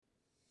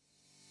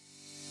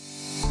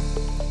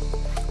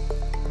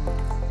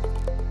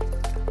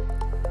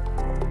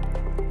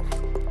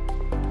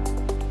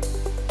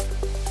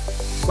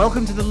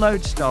Welcome to the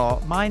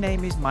Lodestar. My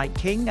name is Mike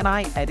King and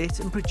I edit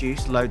and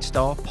produce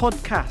Lodestar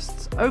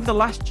podcasts. Over the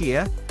last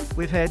year,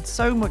 we've heard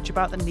so much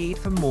about the need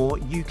for more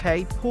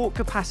UK port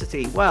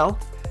capacity. Well,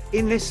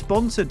 in this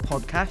sponsored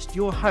podcast,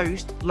 your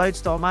host,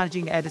 Lodestar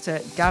Managing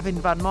Editor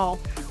Gavin Van Maal,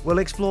 will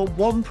explore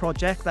one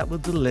project that will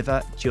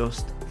deliver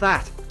just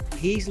that.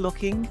 He's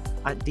looking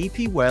at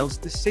DP World's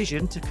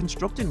decision to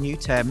construct a new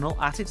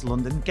terminal at its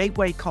London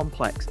Gateway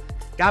complex.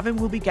 Gavin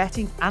will be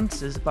getting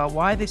answers about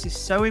why this is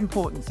so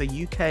important for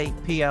UK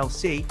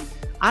PLC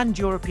and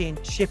European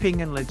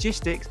shipping and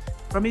logistics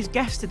from his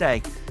guest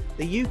today,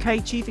 the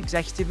UK Chief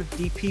Executive of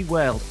DP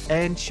World,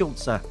 Ernst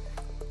Schulze.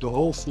 The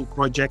whole full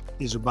project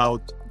is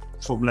about,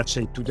 from let's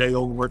say today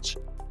onwards,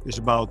 is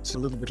about a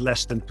little bit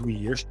less than 2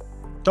 years.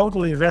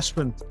 Total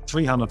investment,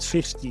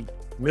 350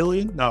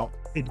 million. Now,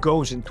 it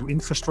goes into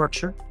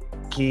infrastructure,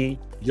 quay,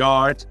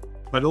 yard,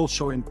 but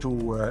also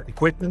into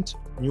equipment,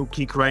 new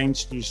quay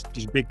cranes, these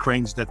big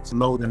cranes that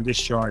load and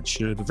discharge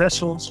the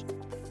vessels,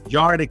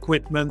 yard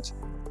equipment,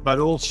 but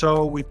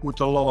also we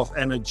put a lot of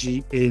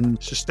energy in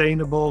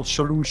sustainable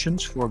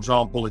solutions. For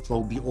example, it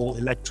will be all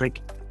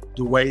electric.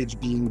 The way it's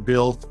being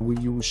built, we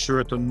use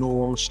certain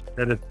norms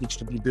that it needs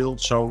to be built.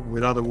 So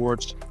with other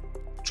words,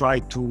 try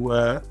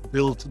to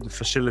build the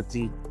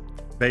facility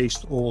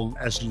based on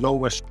as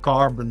low as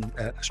carbon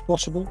as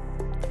possible.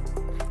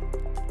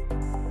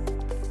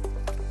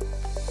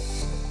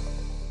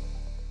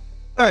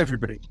 Hello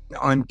everybody,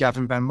 I'm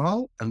Gavin Van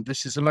Maal and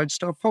this is the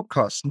Lodestar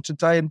podcast, and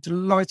today I'm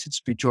delighted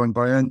to be joined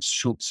by Ernst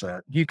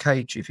Schulze,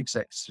 UK Chief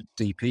Executive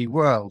of DP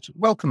World.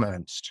 Welcome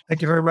Ernst.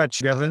 Thank you very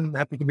much, Gavin.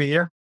 Happy to be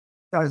here.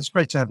 It's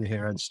great to have you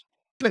here, Ernst.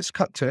 Let's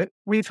cut to it.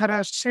 We've had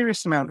a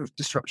serious amount of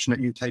disruption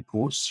at UK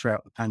ports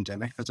throughout the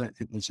pandemic. I don't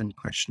think there's any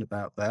question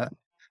about that,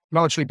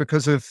 largely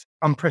because of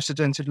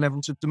unprecedented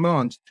levels of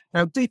demand.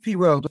 Now, DP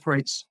World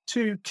operates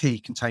two key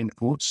container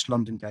ports,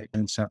 London Gateway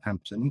and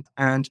Southampton,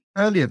 and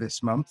earlier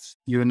this month,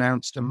 you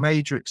announced a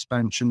major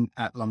expansion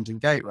at London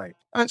Gateway.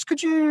 Ernst,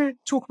 could you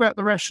talk about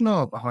the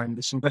rationale behind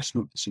this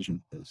investment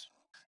decision, please?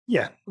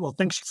 Yeah, well,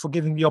 thanks for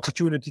giving me the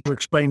opportunity to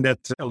explain that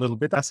a little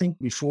bit. I think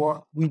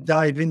before we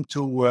dive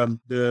into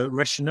the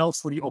rationale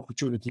for the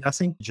opportunity, I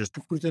think just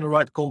to put it in the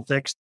right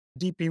context,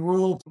 DP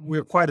World,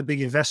 we're quite a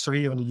big investor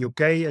here in the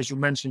UK. As you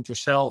mentioned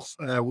yourself,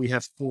 we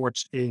have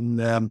ports in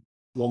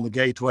London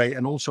Gateway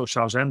and also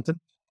Southampton.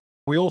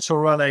 We also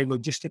run a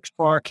logistics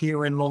park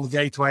here in London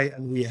Gateway,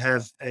 and we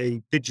have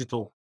a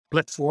digital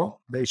platform,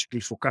 basically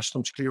for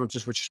customs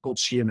clearances, which is called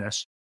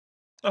CNS.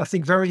 I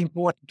think very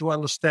important to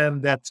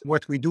understand that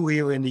what we do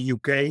here in the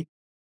UK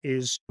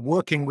is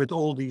working with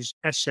all these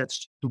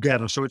assets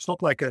together. So it's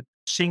not like a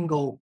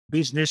single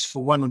business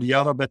for one or the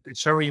other, but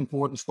it's very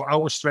important for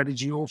our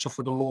strategy, also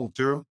for the long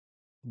term,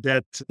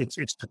 that it's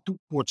the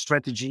two-port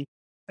strategy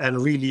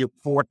and really a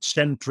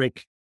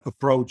port-centric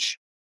approach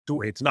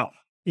to it. Now,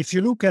 if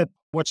you look at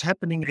what's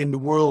happening in the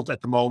world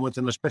at the moment,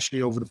 and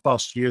especially over the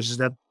past years, is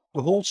that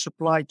the whole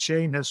supply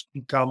chain has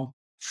become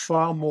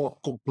far more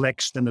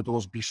complex than it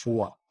was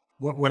before.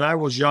 When I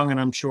was young, and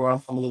I'm sure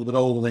I'm a little bit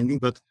older than you,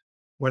 but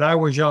when I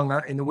was younger,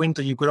 in the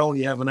winter, you could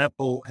only have an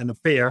apple and a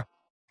pear.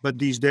 But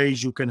these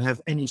days you can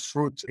have any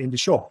fruit in the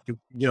shop.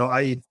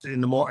 I eat in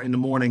the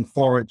morning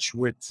porridge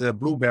with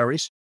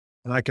blueberries,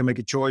 and I can make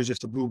a choice if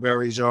the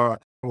blueberries are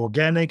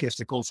organic, if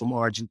they come from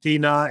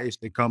Argentina, if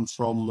they come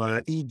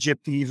from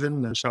Egypt,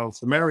 even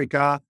South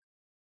America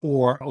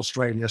or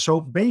Australia. So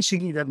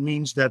basically that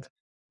means that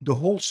the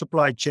whole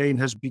supply chain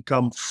has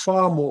become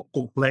far more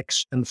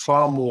complex and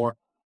far more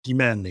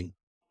demanding.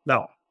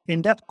 Now,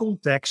 in that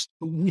context,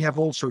 we have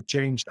also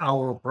changed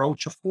our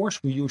approach. Of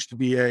course, we used to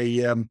be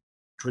a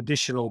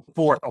traditional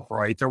port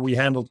operator. We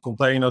handled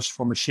containers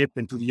from a ship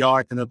into the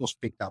yard and it was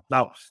picked up.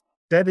 Now,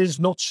 that is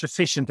not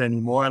sufficient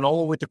anymore. And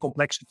all with the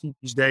complexity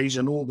these days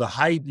and all the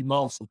high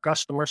demand from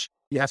customers,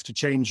 you have to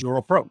change your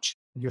approach,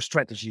 your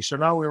strategy. So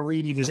now we're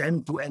really this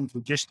end-to-end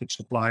logistics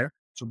supplier.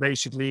 So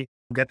basically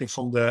getting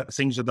from the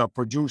things that are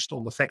produced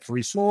on the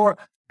factory floor,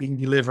 being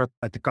delivered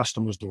at the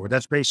customer's door.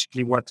 That's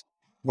basically what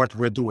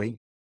we're doing.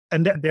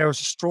 And there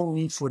is a strong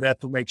need for that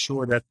to make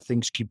sure that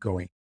things keep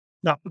going.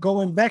 Now,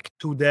 going back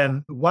to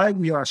then why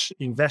we are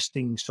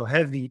investing so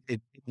heavy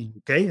in the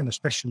UK and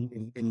especially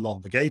in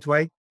London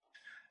Gateway,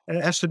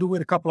 it has to do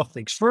with a couple of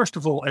things. First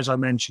of all, as I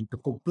mentioned, the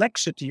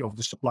complexity of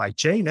the supply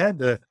chain.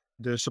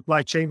 The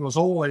supply chain was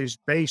always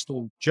based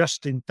on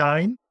just in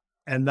time.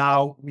 And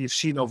now we've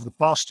seen over the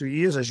past 2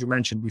 years, as you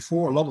mentioned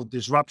before, a lot of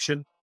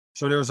disruption.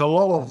 So there's a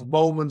lot of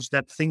moments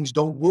that things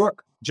don't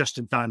work just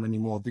in time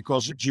anymore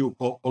because of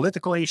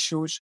geopolitical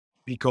issues,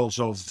 because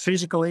of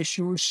physical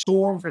issues,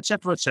 storms,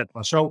 etc.,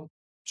 etc. So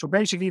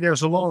basically,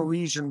 there's a lot of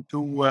reason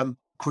to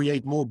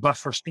create more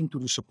buffers into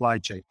the supply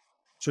chain.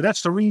 So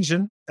that's the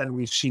reason, and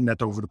we've seen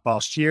that over the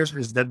past years,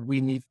 is that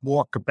we need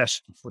more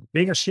capacity for the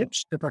bigger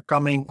ships that are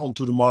coming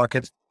onto the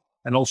market,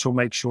 and also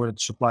make sure that the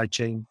supply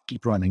chain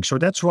keep running. So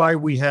that's why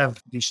we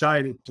have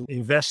decided to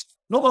invest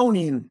not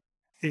only in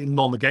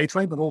London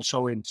Gateway, but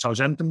also in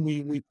Southampton.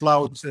 We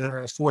plowed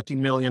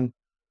 14 million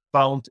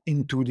pound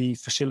into the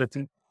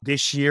facility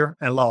this year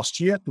and last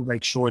year to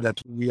make sure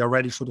that we are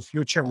ready for the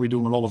future. We're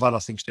doing a lot of other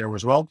things there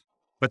as well.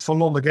 But for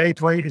London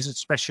Gateway is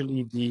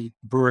especially the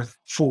berth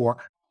 4,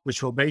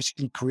 which will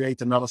basically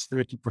create another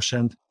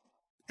 30%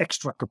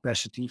 extra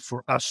capacity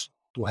for us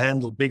to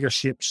handle bigger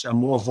ships and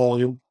more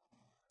volume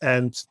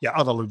and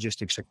other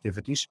logistics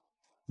activities.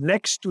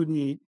 Next to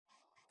the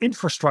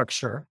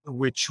infrastructure,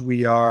 which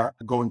we are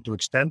going to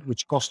extend,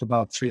 which cost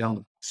about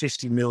 £350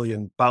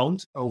 million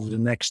over the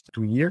next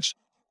 2 years.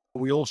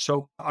 We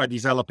also are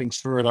developing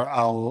further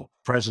our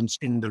presence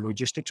in the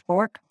logistics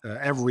park.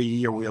 Every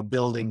year we are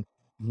building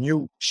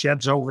new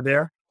sheds over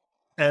there.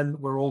 And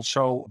we're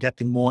also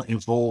getting more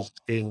involved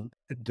in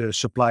the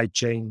supply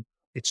chain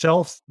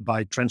itself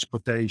by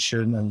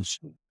transportation and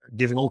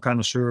giving all kinds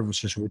of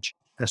services which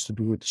has to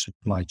do with the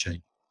supply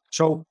chain.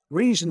 So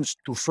reasons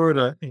to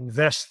further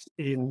invest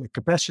in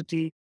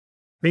capacity,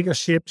 bigger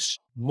ships,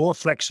 more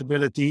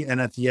flexibility, and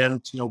at the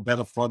end,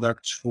 better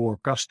products for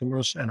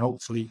customers and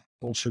hopefully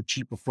also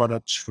cheaper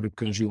products for the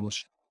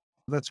consumers.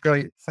 That's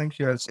great. Thank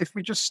you. If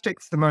we just stick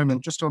for the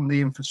moment just on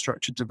the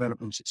infrastructure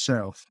development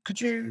itself,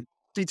 could you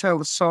detail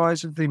the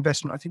size of the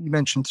investment? I think you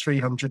mentioned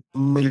 300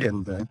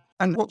 million there.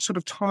 And what sort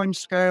of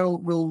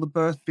timescale will the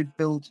berth be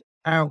built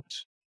out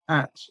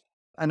at?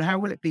 And how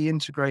will it be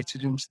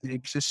integrated into the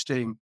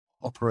existing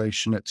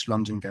operation at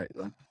London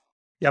Gateway?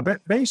 Yeah,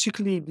 but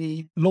basically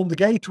the London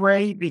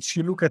Gateway, if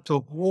you look at the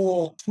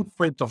whole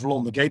footprint of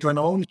London Gateway, and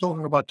I'm only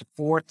talking about the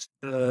port,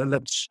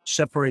 let's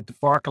separate the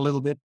park a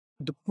little bit.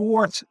 The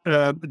port,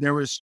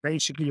 there is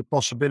basically a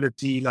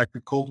possibility, like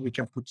we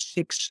can put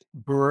 6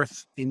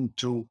 berths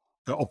into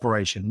the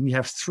operation. We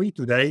have 3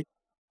 today.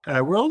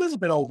 We're a little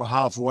bit over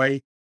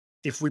halfway.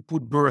 If we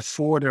put berth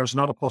 4, there's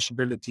not a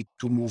possibility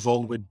to move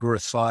on with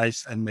berth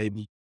 5 and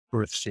maybe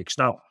berth 6.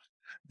 Now,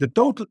 the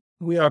total,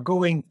 we are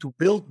going to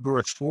build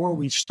berth 4.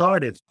 We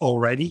started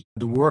already.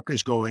 The work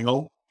is going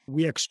on.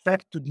 We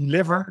expect to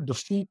deliver the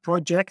full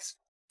project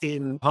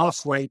in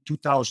halfway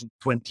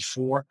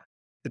 2024.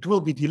 It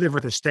will be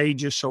delivered in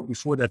stages. So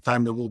before that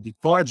time, there will be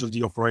parts of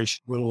the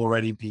operation will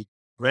already be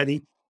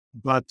ready.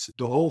 But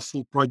the whole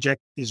full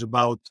project is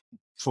about,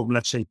 from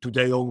let's say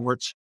today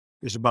onwards,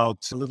 is about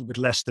a little bit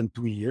less than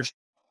 2 years.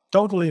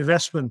 Total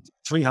investment,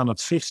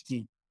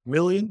 350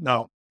 million.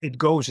 Now, it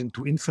goes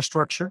into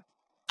infrastructure,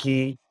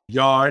 quay,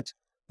 yard,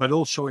 but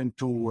also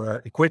into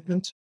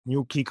equipment,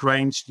 new quay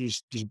cranes,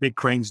 these big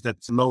cranes that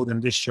load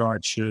and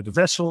discharge the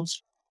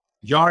vessels,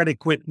 yard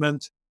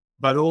equipment,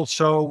 but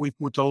also we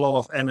put a lot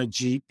of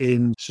energy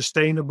in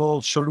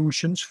sustainable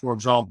solutions. For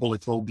example,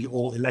 it will be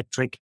all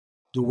electric.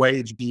 The way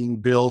it's being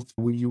built,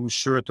 we use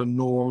certain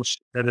norms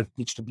that it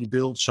needs to be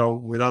built. So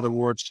with other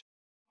words,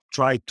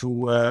 try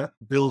to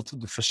build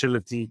the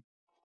facility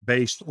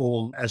based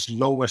on as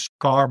low as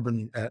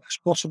carbon as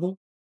possible.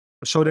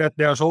 So that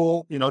there's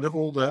all,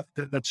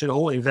 let's say the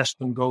whole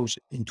investment goes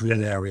into that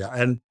area.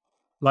 And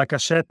like I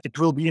said, it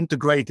will be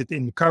integrated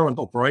in the current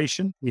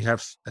operation. We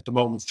have at the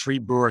moment 3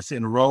 berths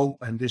in a row,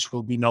 and this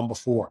will be number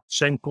 4.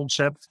 Same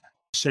concept,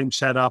 same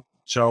setup.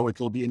 So it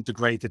will be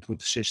integrated with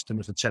the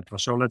systems, etc.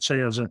 So let's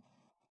say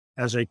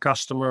as a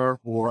customer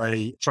or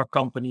a truck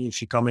company,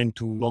 if you come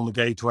into London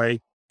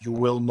Gateway, you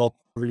will not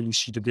really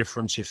see the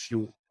difference if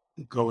you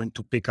go in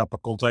to pick up a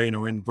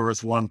container in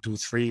berth 1, 2,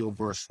 3 or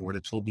berth 4.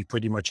 It will be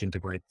pretty much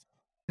integrated.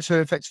 So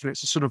effectively,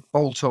 it's a sort of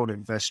bolt-on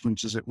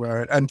investment, as it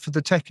were. And for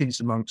the techies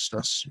amongst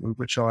us,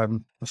 which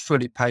I'm a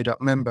fully paid up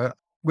member,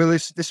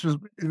 it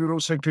will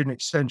also include an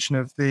extension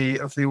of the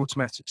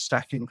automatic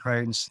stacking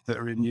cranes that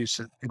are in use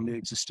in the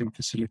existing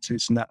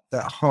facilities and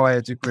that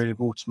higher degree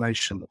of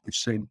automation that we've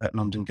seen at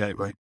London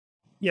Gateway.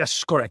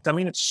 Yes, correct. I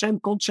mean, it's the same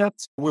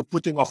concept. We're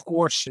putting, of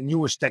course, the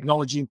newest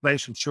technology in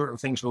place, and certain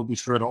things will be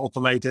further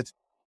automated.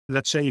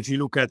 Let's say if you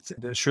look at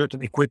the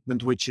certain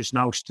equipment, which is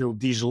now still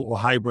diesel or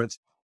hybrid,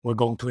 we're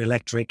going to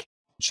electric.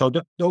 So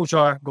those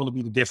are going to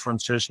be the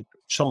differences.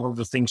 Some of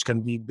the things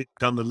can be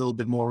done a little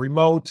bit more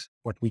remote,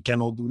 what we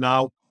cannot do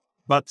now.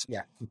 But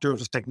in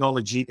terms of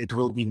technology, it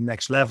will be the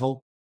next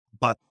level.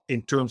 But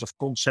in terms of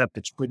concept,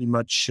 it's pretty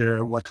much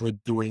what we're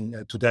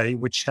doing today,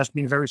 which has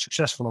been very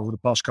successful over the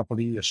past couple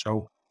of years.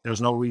 So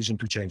there's no reason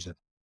to change that.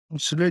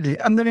 Absolutely.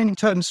 And then in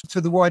terms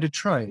for the wider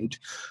trade,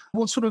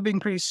 what sort of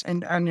increase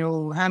in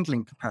annual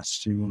handling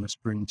capacity will this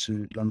bring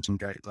to London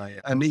Gateway?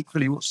 And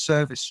equally, what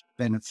service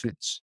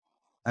benefits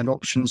and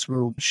options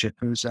will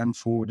shippers and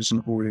forwarders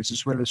and haulers,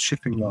 as well as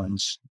shipping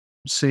lines,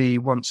 see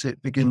once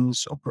it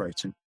begins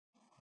operating?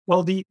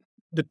 Well, the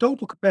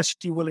total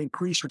capacity will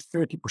increase with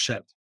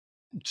 30%.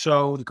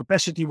 So the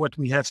capacity what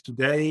we have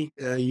today,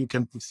 you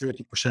can put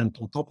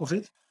 30% on top of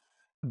it.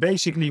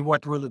 Basically,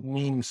 what will it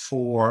mean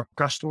for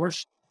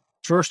customers?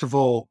 First of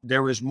all,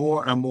 there is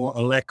more and more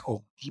a lack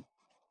of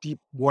deep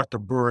water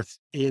berth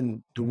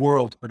in the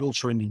world, but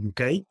also in the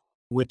UK.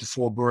 With the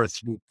 4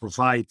 berths, we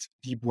provide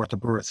deep water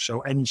berths. So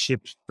any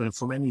ships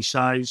from any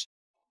size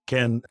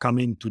can come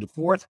into the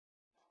port.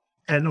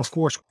 And of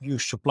course, you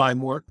supply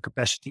more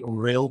capacity on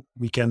rail.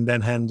 We can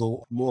then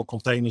handle more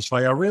containers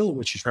via rail,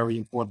 which is very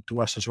important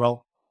to us as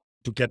well.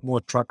 to get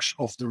more trucks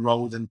off the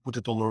road and put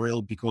it on the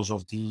rail because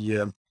of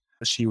the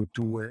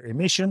CO2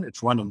 emission.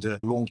 It's one of the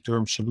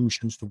long-term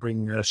solutions to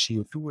bring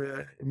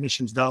CO2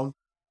 emissions down.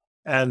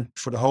 And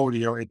for the whole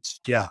year,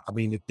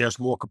 there's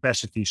more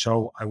capacity.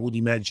 So I would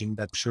imagine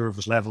that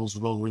service levels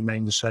will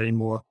remain the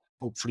same, or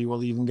hopefully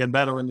will even get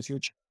better in the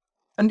future.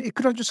 And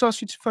could I just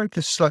ask you to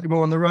focus slightly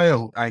more on the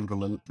rail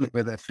angle and look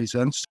where that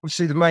presents? We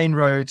see the main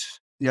road,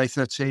 the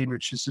A13,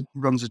 which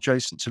runs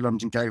adjacent to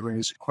London Gateway,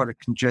 is quite a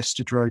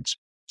congested road,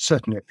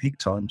 certainly at peak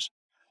times.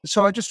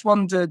 So I just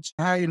wondered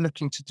how you're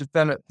looking to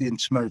develop the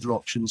intermodal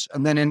options,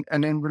 and then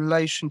in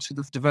relation to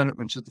the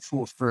development of the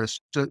fourth berth,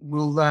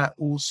 will that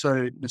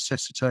also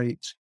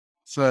necessitate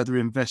further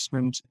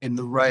investment in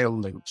the rail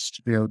links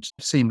to be able to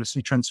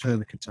seamlessly transfer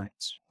the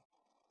containers?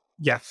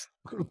 Yes,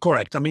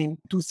 correct. I mean,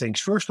 two things.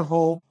 First of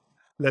all,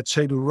 let's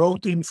say the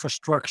road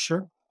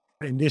infrastructure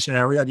in this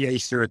area, the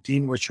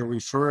A13, which you're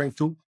referring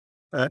to,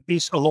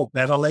 is a lot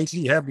better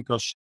lately,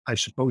 because I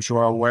suppose you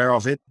are aware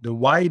of it. The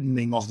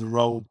widening of the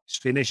road is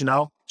finished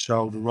now.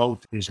 So the road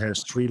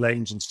has 3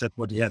 lanes instead of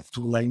what he had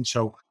 2 lanes.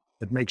 So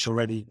it makes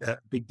already a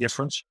big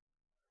difference.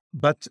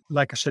 But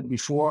like I said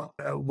before,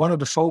 one of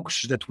the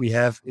focuses that we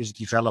have is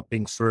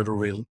developing further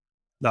rail.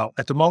 Now,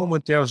 at the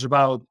moment, there's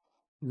about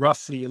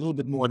roughly a little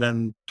bit more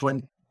than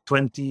between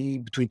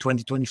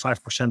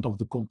 20-25% of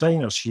the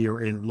containers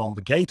here in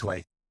London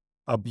Gateway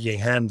are being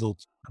handled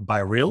by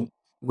rail,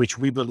 which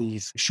we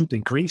believe should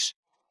increase.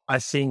 I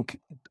think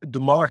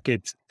the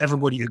market,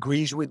 everybody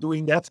agrees with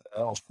doing that.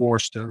 Of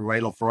course, the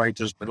rail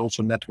operators, but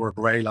also Network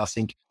Rail. I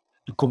think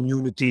the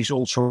communities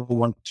also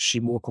want to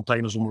see more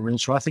containers on the rail.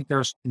 So I think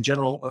there's, in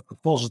general, a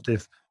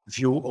positive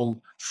view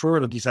on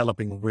further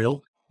developing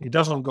rail. It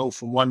doesn't go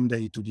from one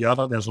day to the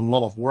other. There's a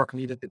lot of work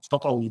needed. It's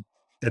not only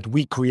that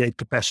we create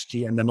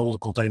capacity and then all the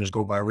containers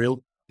go by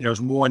rail. There's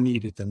more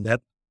needed than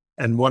that.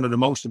 And one of the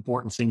most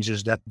important things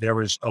is that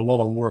there is a lot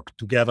of work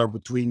together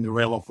between the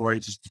rail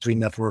operators, between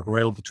Network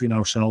Rail, between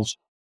ourselves,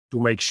 to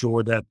make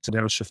sure that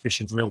there is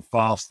sufficient rail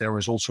path. There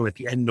is also at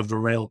the end of the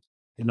rail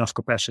enough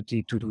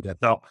capacity to do that.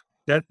 Now,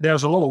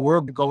 there's a lot of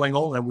work going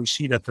on, and we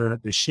see that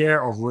the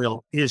share of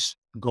rail is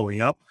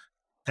going up.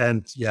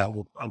 And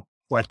I'm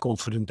quite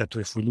confident that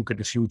if we look at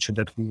the future,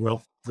 that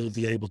we'll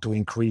be able to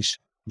increase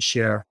the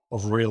share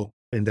of rail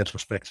in that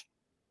respect.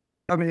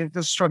 I mean, it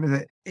does strike me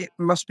that it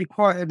must be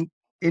quite an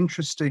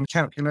interesting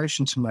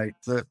calculation to make,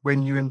 that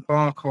when you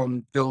embark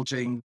on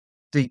building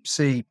deep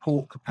sea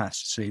port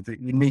capacity,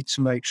 that you need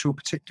to make sure,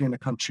 particularly in a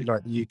country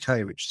like the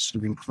UK, which is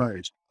sort of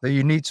enclosed, that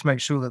you need to make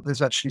sure that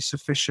there's actually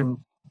sufficient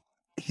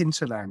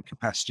hinterland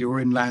capacity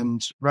or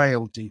inland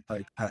rail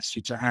depot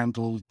capacity to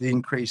handle the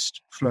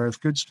increased flow of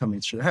goods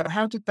coming through.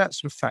 How did that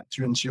sort of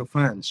factor into your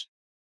plans?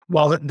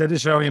 Well, that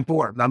is very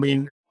important. I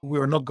mean,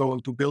 we're not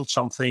going to build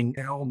something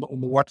on the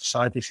water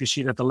side if you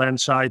see that the land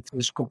side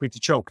is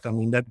completely choked. I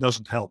mean, that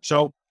doesn't help.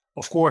 So,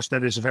 of course,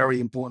 that is a very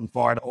important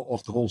part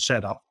of the whole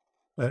setup.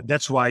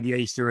 That's why the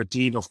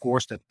A13, of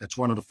course, that's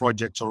one of the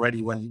projects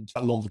already when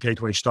London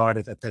Gateway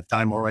started. At that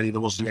time already, there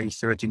was the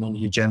A13 on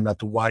the agenda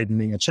to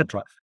widening,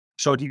 etc.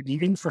 So the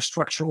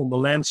infrastructure on the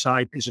land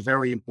side is a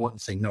very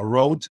important thing. Now,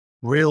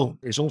 rail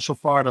is also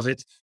part of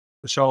it.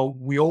 So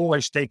we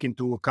always take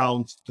into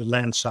account the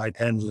land side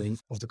handling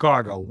of the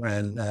cargo.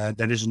 And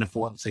that is an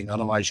important thing.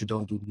 Otherwise, you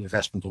don't do the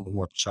investment on the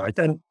water side.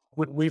 And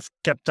we've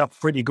kept up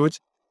pretty good.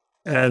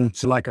 And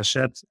like I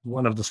said,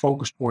 one of the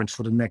focus points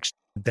for the next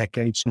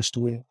decades is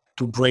to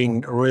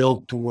bring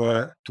rail to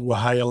a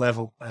higher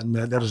level. And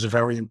that is a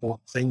very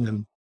important thing.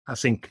 And I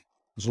think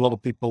there's a lot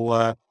of people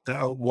that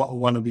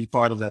want to be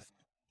part of that.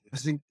 I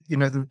think,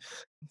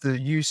 the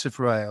use of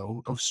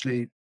rail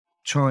obviously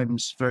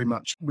chimes very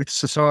much with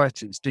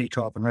society's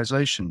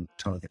decarbonisation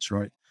targets,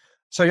 right?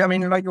 So, I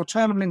mean, like your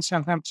terminal in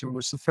Southampton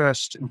was the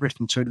first in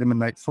Britain to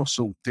eliminate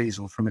fossil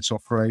diesel from its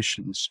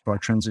operations by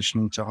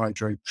transitioning to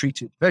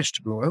hydro-treated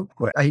vegetable oil,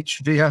 or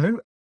HVO.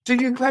 Do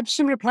you have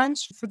similar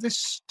plans for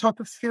this type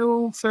of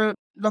fuel for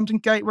London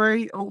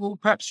Gateway, or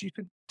perhaps you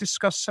could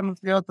discuss some of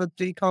the other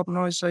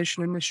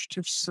decarbonisation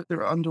initiatives that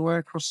are underway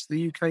across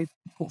the UK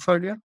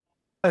portfolio?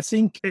 I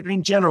think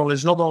in general,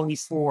 it's not only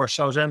for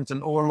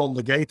Southampton or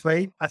London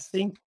Gateway. I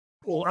think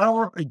on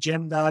our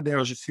agenda,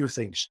 there's a few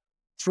things.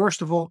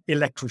 First of all,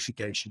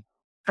 electrification.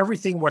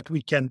 Everything what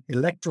we can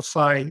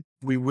electrify,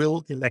 we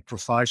will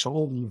electrify. So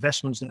all the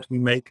investments that we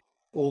make,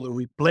 all the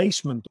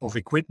replacement of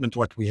equipment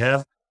what we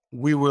have,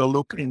 we will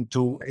look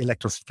into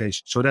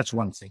electrification. So that's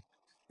one thing.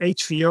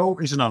 HVO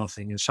is another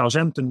thing. In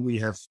Southampton, we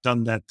have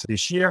done that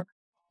this year.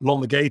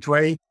 London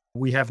Gateway,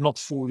 we have not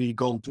fully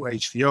gone to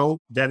HVO.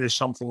 That is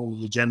something on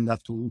the agenda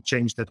to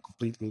change that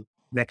completely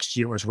next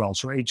year as well.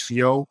 So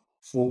HVO,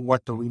 for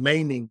what the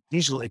remaining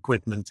diesel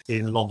equipment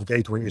in London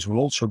Gateway is, will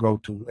also go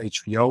to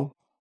HVO.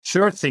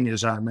 Third thing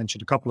is, I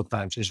mentioned a couple of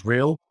times, is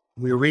rail.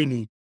 We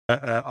really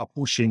are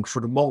pushing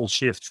for the model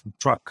shift from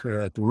truck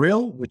to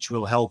rail, which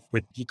will help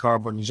with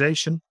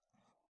decarbonization.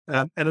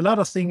 And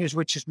another thing is,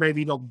 which is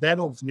maybe not that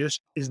obvious,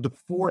 is the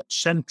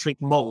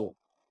port-centric model.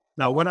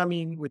 Now, what I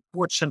mean with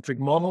port-centric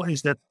model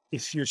is that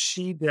if you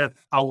see that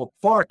our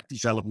park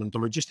development, the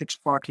logistics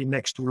park here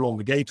next to along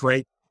the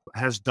Gateway,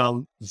 has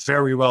done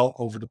very well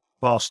over the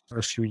past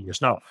few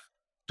years. Now,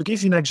 to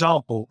give you an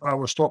example, I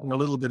was talking a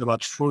little bit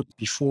about fruit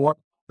before,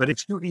 but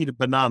if you eat a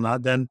banana,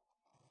 then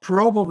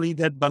probably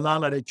that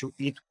banana that you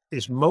eat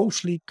is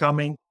mostly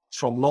coming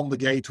from London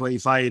Gateway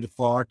via the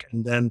park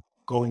and then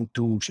going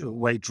to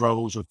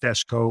Waitrose or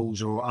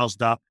Tesco's or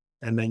Asda,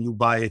 and then you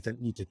buy it and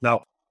eat it.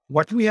 Now,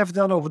 what we have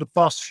done over the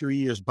past few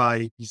years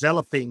by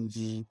developing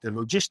the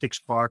logistics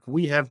park,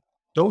 we have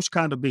those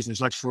kind of business,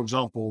 like for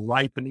example,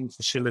 ripening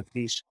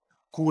facilities,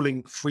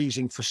 cooling,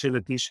 freezing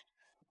facilities,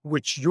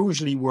 which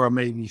usually were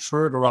maybe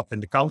further up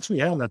in the country.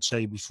 Yeah? Let's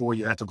say before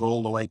you had to go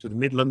all the way to the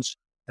Midlands,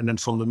 and then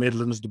from the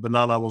Midlands, the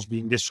banana was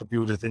being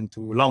distributed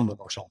into London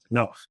or something.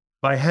 No,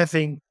 by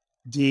having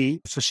the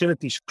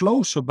facilities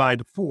closer by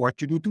the port,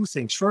 you do two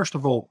things. First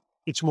of all,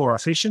 it's more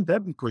efficient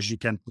because you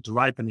can put the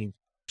ripening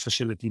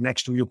facility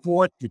next to your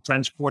port. You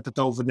transport it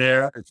over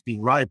there. It's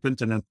being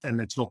ripened and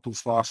it's not too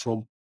far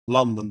from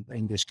London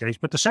in this case.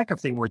 But the second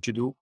thing what you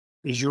do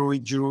is you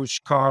reduce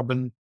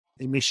carbon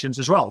emissions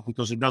as well,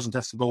 because it doesn't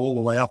have to go all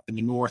the way up in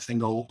the north and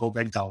go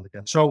back down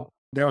again. So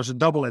there's a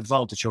double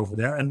advantage over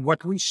there. And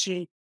what we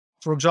see,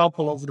 for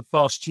example, over the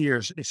past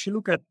years, if you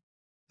look at,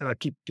 and I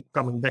keep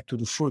coming back to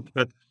the fruit,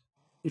 but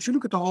if you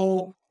look at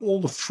all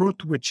the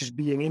fruit which is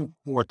being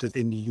imported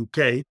in the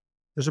UK,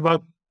 there's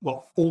about,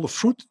 all the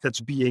fruit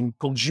that's being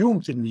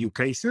consumed in the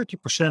UK,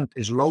 30%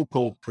 is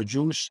local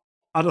produce,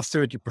 other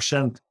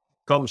 30%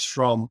 comes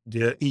from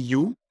the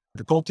EU,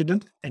 the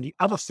continent, and the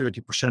other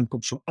 30%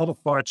 comes from other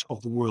parts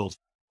of the world.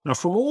 Now,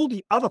 from all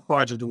the other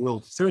parts of the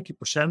world,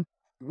 30%,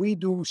 we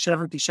do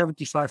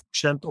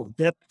 75% of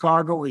that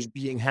cargo is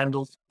being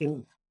handled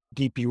in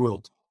DP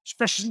World,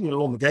 especially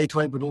along the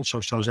Gateway, but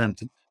also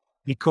Southampton,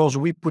 because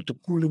we put the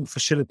cooling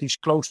facilities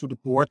close to the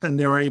port and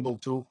they're able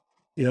to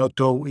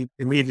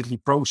immediately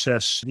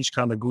process these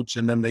kind of goods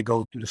and then they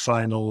go to the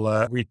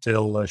final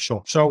retail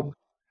shop. So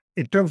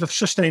in terms of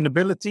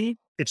sustainability,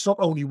 it's not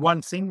only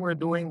one thing we're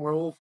doing, we're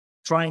all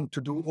trying to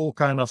do all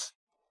kind of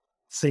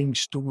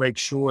things to make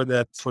sure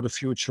that for the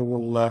future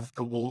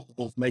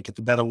we'll make it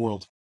a better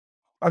world.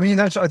 I mean,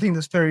 I think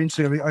that's very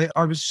interesting.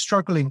 I was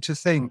struggling to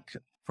think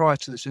prior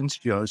to this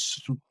interview. I was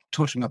sort of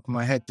totting up in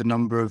my head the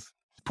number of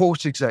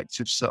port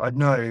executives that I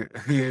know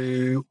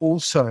who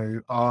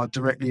also are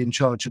directly in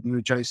charge of the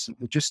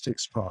adjacent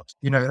logistics part.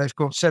 You know,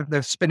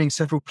 they're spinning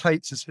several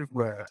plates as it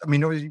were. I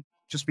mean, you've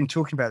just been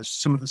talking about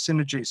some of the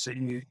synergies that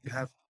you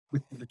have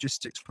with the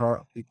logistics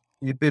part,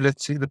 the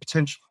ability, the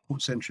potential for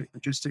port-centric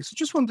logistics. I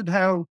just wondered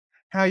how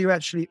you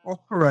actually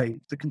operate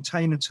the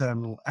container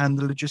terminal and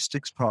the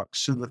logistics park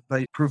so that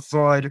they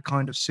provide a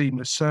kind of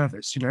seamless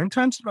service, in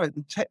terms of like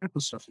the technical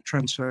stuff of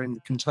transferring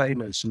the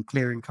containers and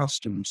clearing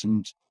customs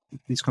and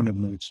these kind of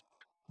moves.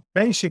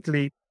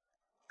 Basically,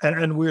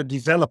 and we're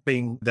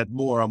developing that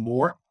more and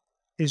more,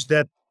 is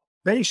that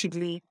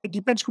basically it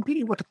depends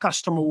completely what the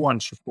customer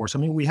wants, of course. I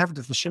mean, we have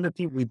the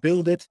facility, we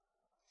build it.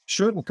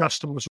 Certain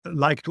customers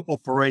like to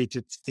operate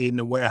it in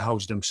a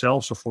warehouse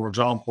themselves. So, for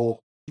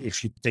example,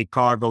 if you take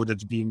cargo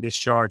that's being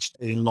discharged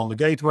in London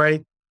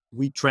Gateway,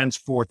 we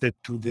transport it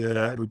to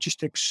the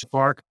logistics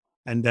park,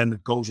 and then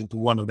it goes into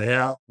one of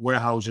their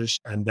warehouses,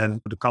 and then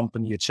the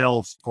company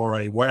itself or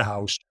a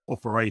warehouse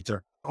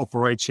operator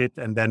operates it,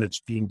 and then it's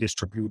being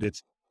distributed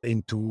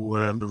into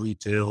the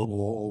retail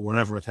or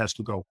wherever it has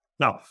to go.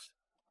 Now,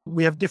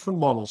 we have different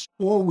models,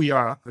 or we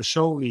are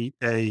solely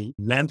a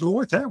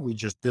landlord. We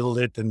just build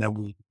it and then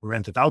we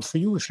rent it out for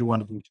you if you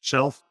want to do it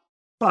yourself.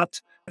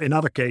 But in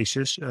other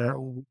cases,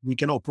 we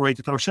can operate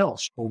it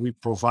ourselves, or we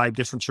provide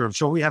different services.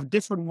 So we have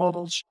different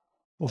models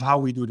of how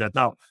we do that.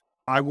 Now,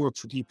 I work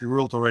for DP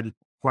World already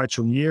quite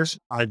some years.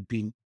 I've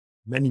been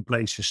many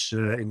places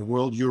in the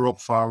world, Europe,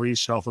 Far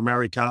East, South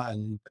America,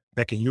 and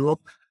back in Europe.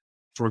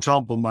 For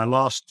example, my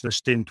last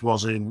stint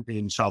was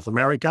in South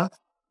America.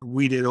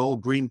 We did all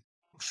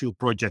greenfield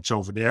projects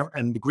over there.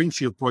 And the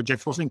greenfield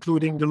project was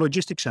including the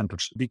logistics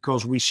centers,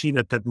 because we see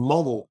that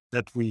model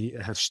that we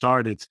have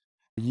started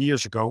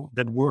years ago,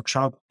 that works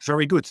out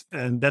very good.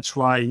 And that's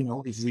why,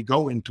 if we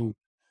go into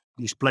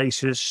these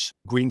places,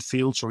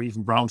 greenfields or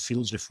even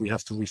brownfields, if we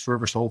have to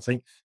refurbish the whole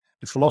thing,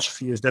 the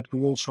philosophy is that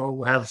we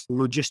also have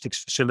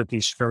logistics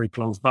facilities very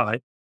close by.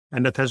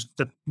 And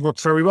that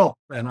worked very well.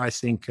 And I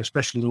think,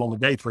 especially along the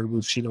Gateway,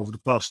 we've seen over the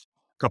past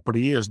couple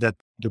of years that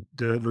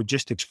the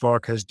logistics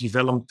park has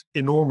developed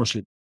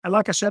enormously. And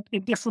like I said,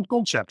 in different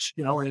concepts,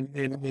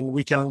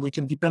 we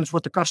can depends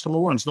what the customer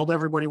wants. Not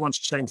everybody wants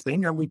the same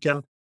thing, and we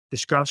can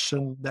discuss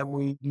and then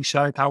we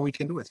decide how we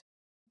can do it.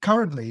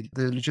 Currently,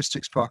 the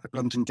logistics park at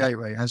London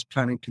Gateway has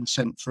planning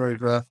consent for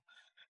over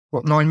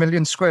 9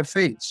 million square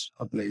feet,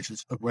 I believe,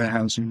 of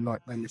warehousing,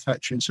 light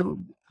manufacturing. So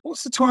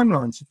what's the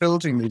timeline for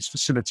building these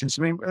facilities?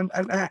 I mean,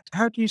 and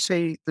how do you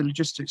see the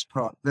logistics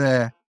park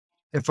there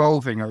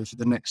evolving over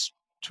the next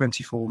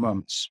 24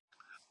 months?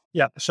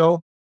 Yeah,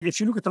 so if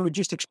you look at the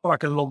logistics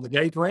park in London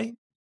Gateway,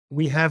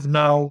 we have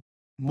now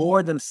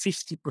more than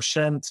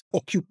 50%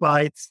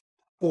 occupied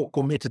or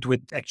committed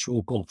with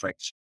actual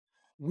contracts.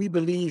 we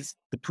believe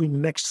between the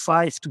next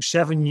 5 to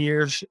 7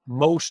 years,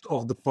 most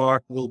of the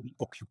park will be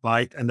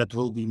occupied, and that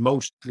will be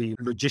mostly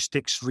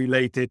logistics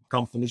related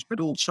companies, but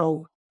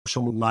also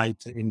some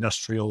light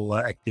industrial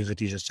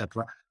activities,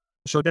 etc.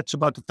 So that's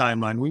about the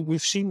timeline.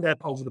 We've seen that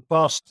over the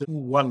past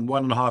one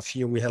and a half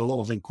year, we had a lot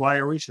of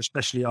inquiries,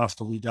 especially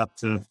after we got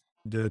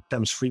the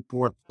Thames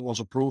Freeport was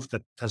approved.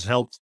 That has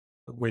helped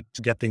with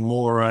getting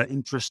more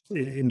interest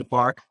in the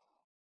park.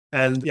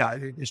 And yeah,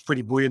 it's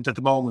pretty buoyant at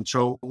the moment.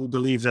 So we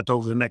believe that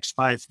over the next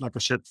like I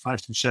said,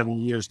 5 to 7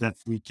 years, that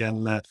we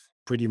can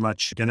pretty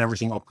much get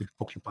everything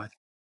occupied.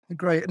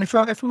 Great. And if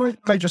I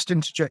may just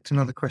interject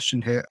another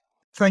question here.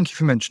 Thank you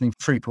for mentioning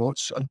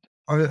Freeports.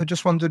 I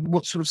just wondered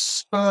what sort of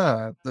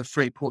spur the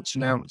Freeports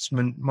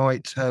announcement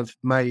might have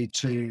made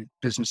to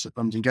business at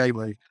London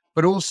Gateway,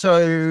 but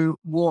also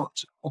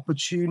what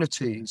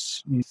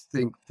opportunities you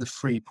think the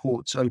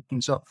Freeports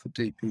opens up for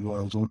DP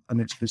World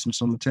and its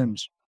business on the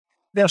Thames.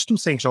 There's two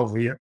things over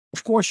here.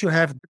 Of course, you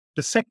have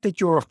the fact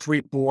that you're a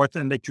Freeport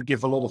and that you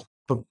give a lot of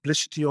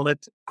publicity on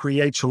it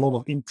creates a lot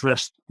of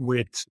interest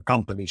with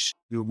companies.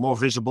 You're more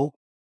visible,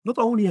 not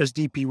only as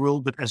DP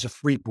World, but as a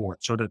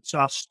Freeport. So that's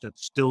us,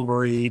 that's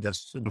Tilbury,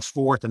 that's the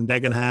Fort and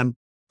Dagenham,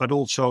 but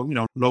also,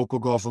 local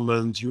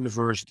government,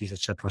 universities,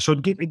 etc. So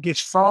it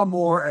gives far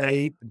more,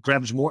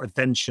 grabs more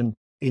attention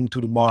into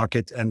the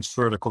market and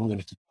further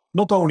community.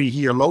 Not only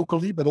here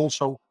locally, but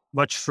also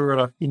much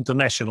further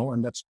international.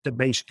 And that's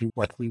basically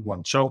what we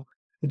want. So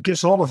it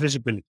gives a lot of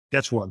visibility.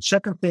 That's one.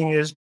 Second thing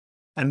is,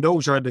 and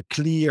those are the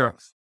clear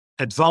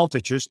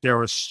advantages.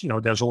 There's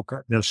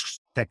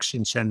tax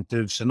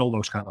incentives and all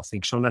those kind of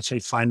things. So let's say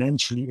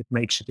financially, it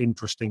makes it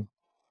interesting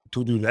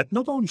to do that,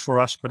 not only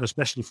for us, but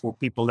especially for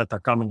people that are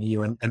coming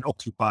here and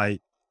occupy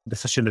the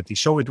facility.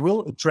 So it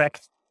will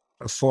attract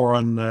a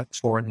foreign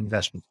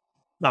investment.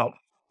 Now,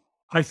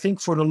 I think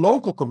for the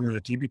local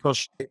community,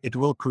 because it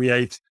will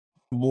create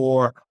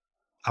more,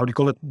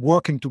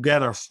 working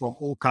together from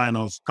all kind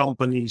of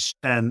companies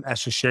and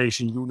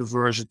associations,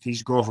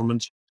 universities,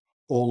 governments,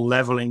 all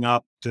leveling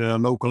up the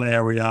local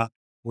area.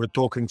 We're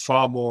talking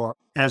far more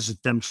as a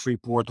Thames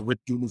Freeport with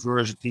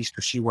universities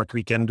to see what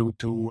we can do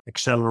to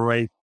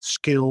accelerate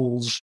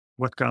skills,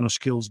 what kind of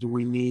skills do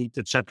we need,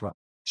 etc.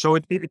 So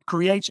it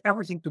creates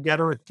everything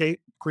together. It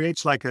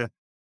creates like an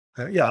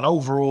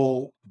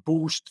overall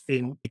boost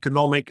in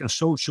economic and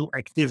social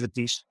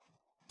activities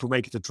to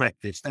make it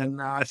attractive.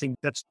 And I think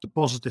that's the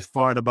positive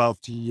part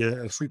about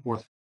the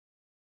Freeport.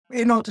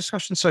 In our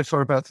discussion so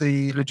far about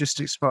the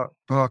logistics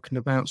park and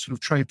about sort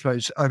of trade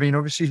flows, I mean,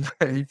 obviously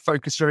they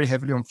focus very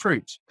heavily on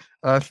fruit.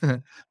 But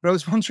I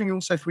was wondering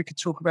also if we could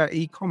talk about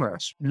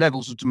e-commerce.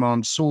 Levels of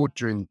demand soared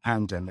during the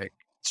pandemic.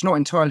 It's not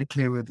entirely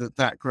clear whether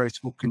that growth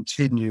will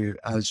continue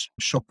as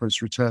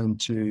shoppers return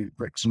to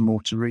bricks and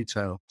mortar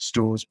retail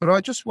stores. But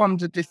I just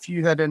wondered if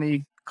you had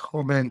any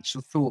comments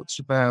or thoughts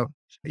about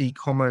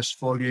e-commerce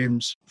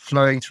volumes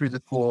flowing through the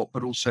port,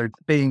 but also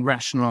being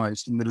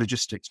rationalized in the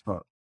logistics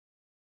part.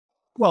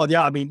 Well,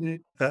 yeah, I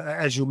mean,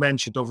 as you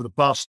mentioned, over the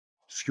past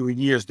few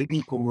years, the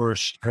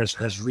e-commerce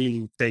has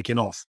really taken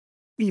off.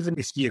 Even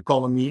if the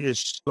economy is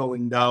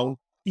slowing down,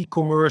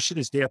 e-commerce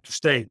is there to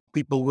stay.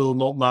 People will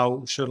not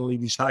now suddenly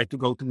decide to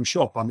go to the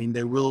shop. I mean,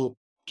 they will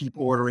keep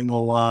ordering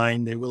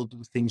online. They will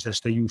do things as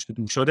they used to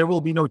do. So there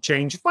will be no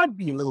change. It might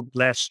be a little bit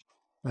less,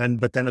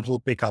 but then it will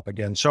pick up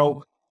again.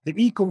 So the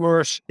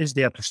e-commerce is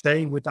there to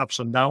stay with ups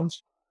and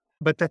downs.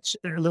 But that's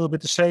a little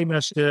bit the same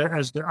as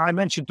I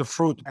mentioned the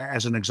fruit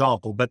as an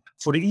example. But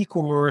for the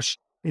e-commerce,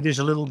 it is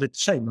a little bit the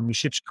same. I mean,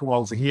 ships come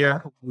over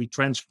here. We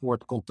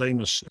transport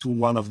containers to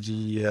one of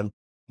the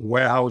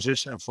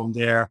warehouses, and from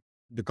there,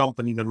 the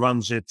company that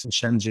runs it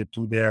sends it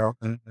to their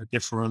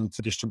different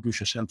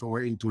distribution center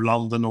or into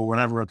London or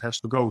wherever it has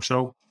to go.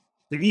 So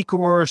the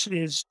e-commerce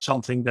is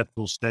something that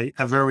will stay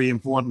very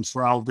important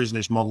for our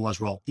business model as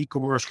well.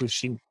 E-commerce we've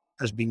seen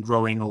has been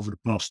growing over the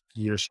past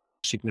years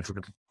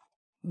significantly.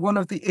 One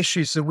of the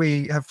issues that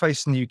we have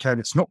faced in the UK,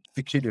 and it's not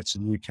peculiar to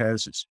the UK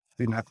as it's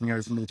been happening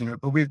over Northern Europe,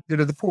 but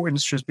the port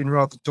industry has been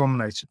rather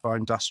dominated by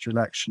industrial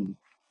action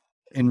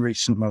in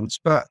recent months,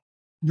 but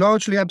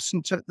largely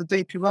absent at the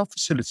DPWell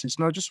facilities.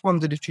 And I just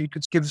wondered if you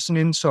could give us an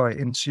insight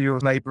into your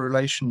labour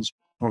relations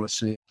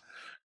policy.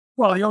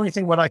 Well, the only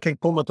thing what I can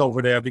comment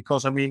over there,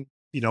 because I mean,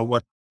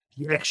 what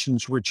the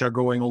actions which are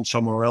going on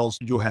somewhere else,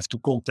 you have to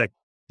contact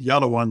the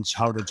other ones,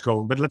 how that's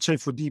going. But let's say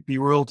for DP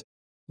World,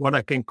 what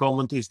I can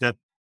comment is that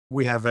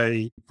we have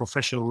a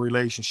professional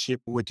relationship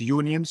with the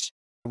unions.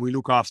 We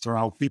look after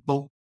our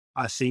people.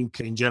 I think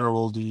in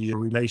general, the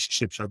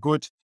relationships are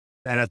good.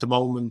 And at the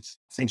moment,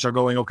 things are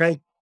going okay.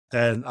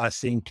 And I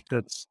think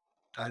that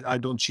I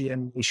don't see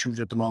any issues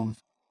at the moment.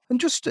 And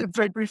just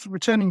very briefly,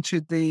 returning to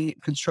the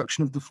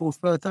construction of the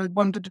fourth berth, I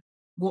wondered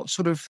what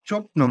sort of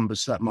job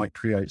numbers that might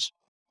create.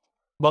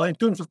 Well, in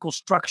terms of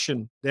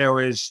construction, there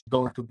is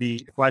going to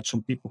be quite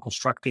some people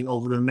constructing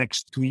over the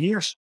next 2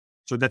 years.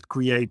 So that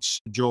creates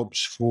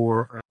jobs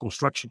for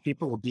construction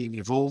people or being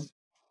involved.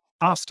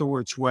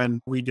 Afterwards,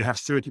 when we have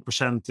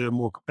 30%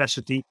 more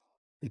capacity,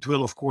 it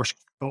will, of course,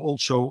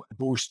 also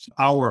boost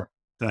our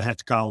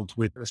headcount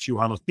with a few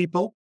hundred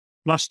people.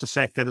 plus the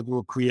fact that it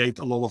will create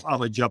a lot of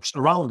other jobs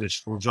around this.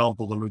 For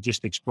example, the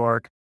logistics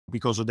park,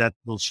 because of that,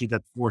 we'll see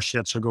that more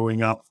sheds are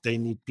going up, they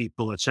need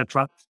people,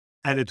 etc.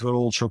 And it will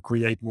also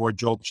create more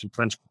jobs in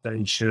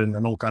transportation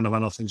and all kind of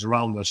other things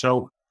around us.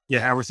 So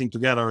yeah, everything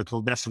together, it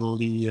will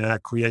definitely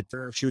create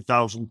a few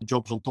thousand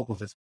jobs on top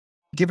of it.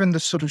 Given the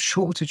sort of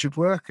shortage of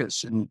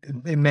workers in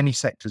many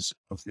sectors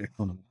of the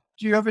economy,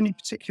 do you have any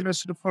particular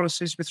sort of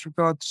policies with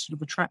regard to sort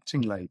of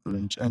attracting labour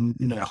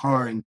and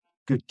hiring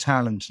good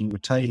talent and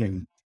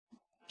retaining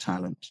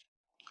talent?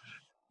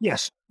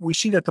 Yes, we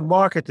see that the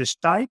market is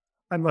tight.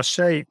 I must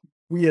say,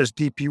 we as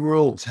DP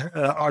World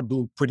are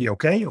doing pretty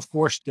okay. Of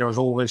course, there's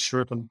always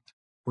certain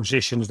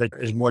positions that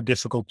is more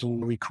difficult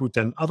to recruit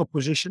than other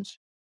positions.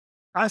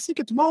 I think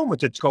at the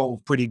moment it's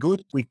going pretty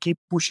good. We keep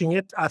pushing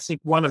it. I think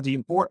one of the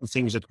important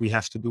things that we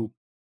have to do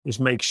is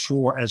make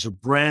sure as a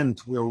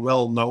brand we're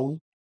well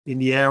known in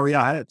the area.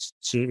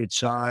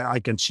 I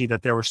can see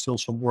that there is still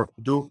some work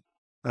to do,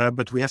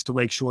 but we have to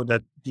make sure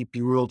that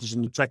DP World is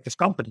an attractive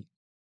company.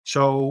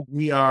 So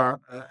we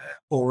are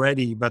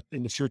already, but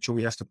in the future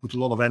we have to put a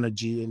lot of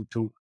energy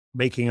into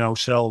making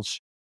ourselves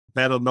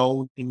better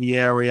known in the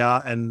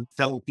area and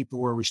tell people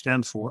where we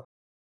stand for.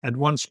 And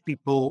once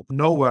people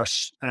know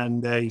us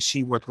and they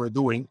see what we're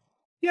doing,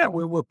 yeah,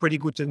 we're pretty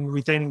good in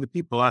retaining the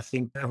people. I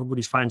think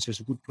everybody finds this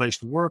a good place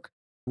to work.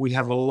 We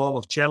have a lot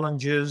of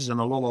challenges and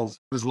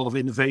there's a lot of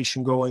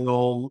innovation going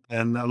on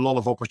and a lot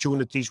of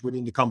opportunities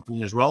within the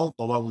company as well.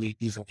 Not only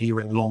even here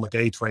in London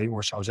Gateway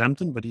or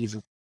Southampton, but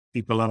even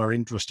people that are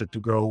interested to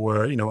go,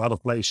 other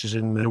places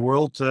in the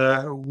world.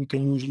 We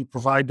can usually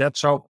provide that.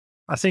 So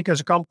I think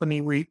as a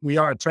company, we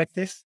are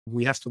attractive.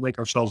 We have to make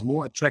ourselves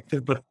more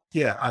attractive. But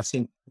yeah, I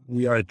think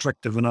we are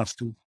attractive enough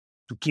to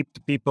keep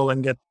the people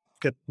and get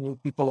new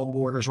people on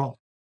board as well.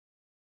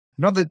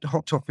 Another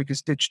hot topic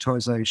is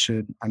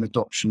digitization and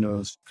adoption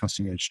of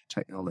cutting edge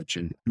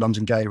technology.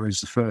 London Gateway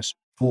is the first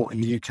port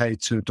in the UK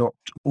to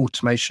adopt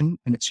automation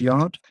in its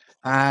yard.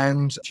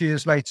 And 2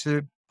 years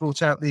later,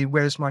 brought out the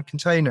Where's My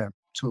Container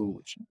tool,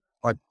 which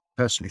I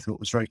personally thought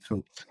was very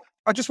cool.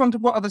 I just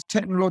wondered what other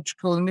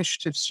technological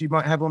initiatives you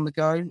might have on the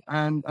go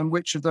and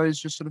which of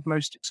those you're sort of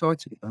most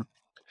excited about.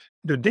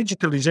 The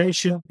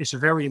digitalization is a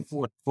very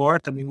important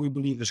part. I mean, we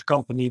believe as a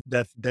company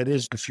that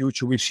is the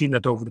future. We've seen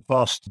that over the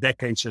past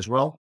decades as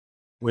well.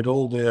 With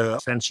all the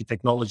fancy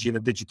technology and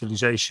the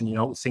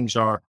digitalization, things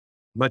are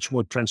much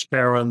more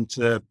transparent.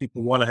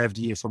 People want to have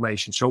the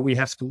information. So we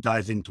have to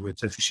dive into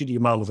it. If you see the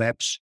amount of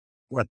apps,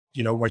 what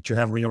you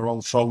have on your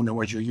own phone and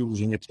what you're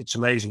using, it's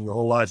amazing. Your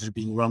whole life is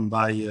being run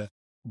by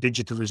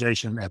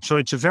digitalization apps. So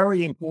it's a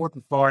very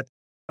important part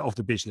of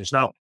the business.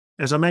 Now,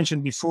 as I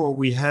mentioned before,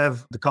 we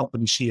have the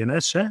company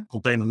CNS,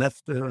 Container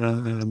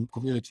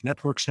Community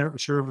Network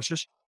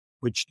Services,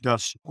 which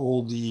does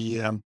all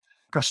the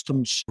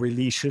customs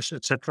releases,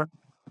 etc.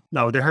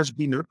 Now, there has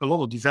been a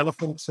lot of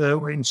development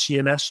in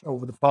CNS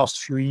over the past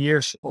few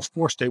years. Of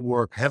course, they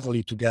work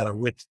heavily together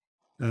with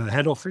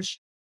head office,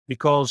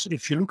 because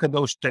if you look at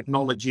those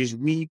technologies,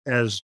 we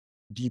as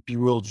DP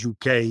World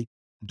UK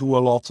do a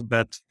lot,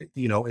 but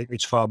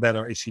it's far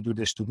better if you do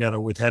this together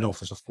with head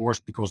office, of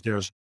course, because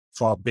there's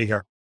far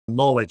bigger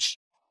knowledge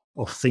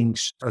of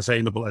things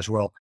available as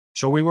well.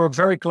 So we work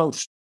very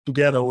close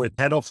together with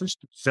head office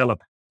to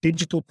develop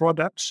digital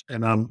products.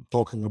 And I'm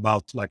talking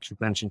about, like you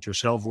mentioned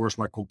yourself, Where's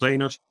My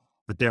Containers,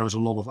 but there is a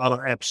lot of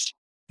other apps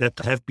that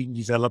have been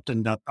developed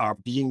and that are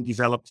being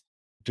developed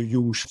to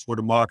use for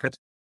the market.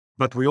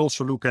 But we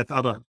also look at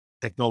other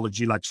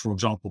technology, like, for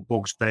example,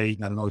 Box Pay. I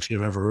don't know if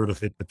you've ever heard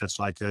of it, but that's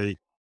like a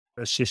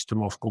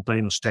system of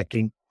container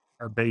stacking,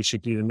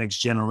 basically the next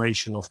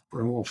generation of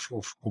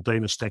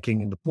container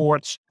stacking in the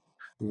ports.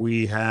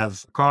 We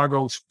have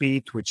cargo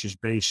speed, which is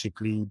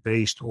basically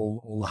based on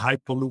a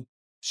Hyperloop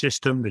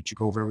system that you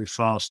go very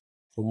fast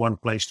from one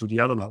place to the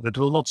other. Now, that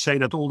will not say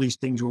that all these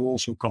things will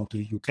also come to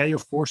the UK,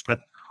 of course, but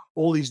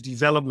all these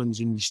developments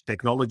in this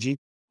technology,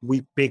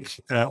 we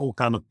pick all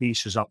kind of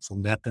pieces up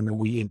from that and then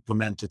we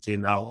implement it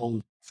in our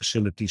own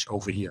facilities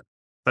over here.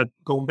 But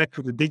going back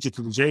to the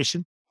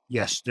digitalization,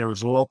 yes, there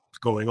is a lot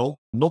going on,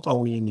 not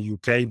only in the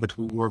UK, but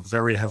we work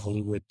very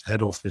heavily with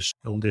head office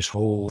on this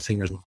whole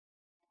thing as well.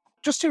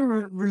 Just in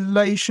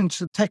relation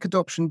to tech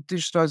adoption,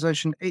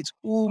 digitization, it's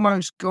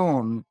almost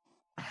gone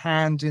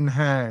hand in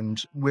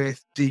hand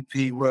with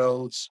DP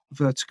World's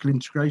vertical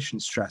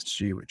integration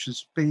strategy, which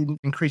has been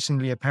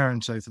increasingly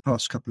apparent over the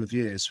past couple of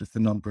years with the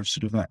number of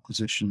sort of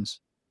acquisitions.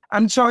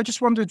 And so I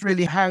just wondered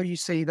really how you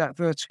see that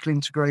vertical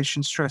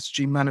integration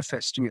strategy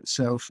manifesting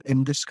itself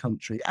in this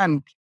country,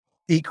 and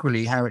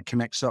equally how it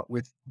connects up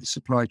with the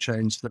supply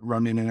chains that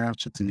run in and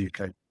out of the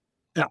UK.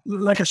 Yeah,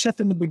 like I said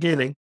in the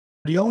beginning,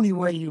 the only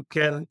way you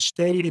can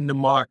stay in the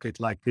market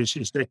like this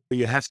is that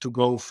you have to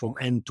go from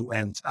end to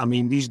end. I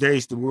mean, these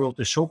days, the world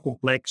is so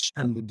complex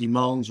and the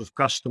demands of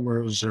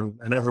customers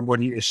and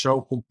everybody is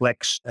so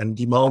complex and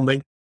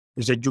demanding,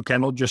 is that you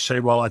cannot just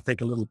say, well, I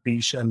take a little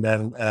piece and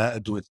then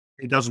do it.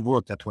 It doesn't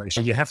work that way.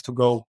 So you have to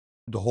go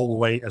the whole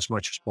way as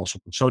much as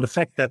possible. So the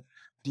fact that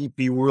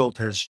DP World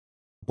has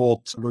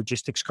bought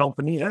logistics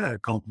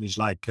companies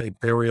like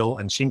Imperial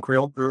and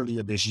Syncreon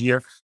earlier this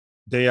year.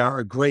 They are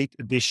a great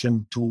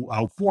addition to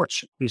our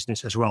ports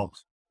business as well.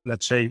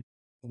 Let's say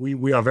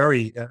we are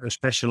very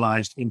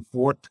specialized in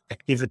port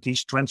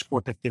activities,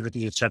 transport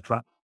activities,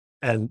 etc.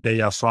 And they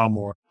are far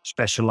more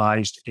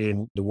specialized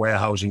in the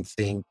warehousing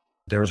thing.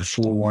 There is a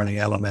forewarning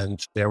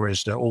element. There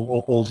is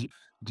all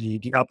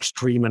the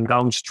upstream and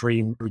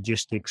downstream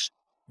logistics,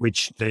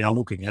 which they are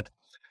looking at.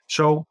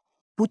 So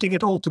putting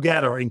it all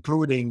together,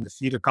 including the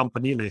feeder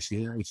company, if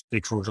you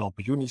take, for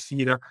example,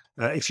 Unifeeder,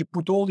 if you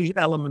put all these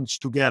elements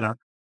together,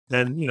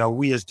 then,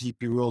 we as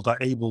DP World are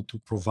able to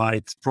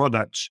provide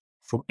products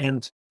from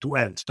end to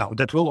end. Now,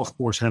 that will, of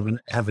course, have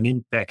an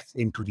impact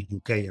into the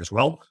UK as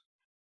well.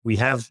 We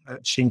have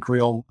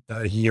Syncreon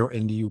here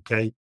in the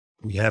UK.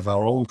 We have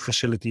our own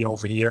facility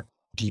over here.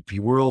 DP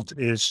World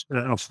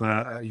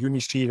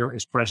Unifeeder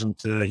is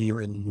present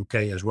here in the UK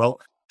as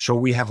well. So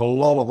we have a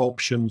lot of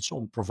options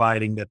on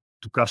providing that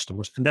to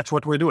customers. And that's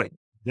what we're doing.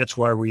 That's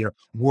why we are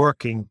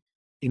working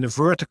in a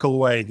vertical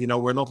way.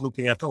 We're not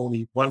looking at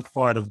only one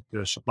part of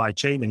the supply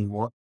chain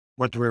anymore.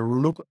 What we're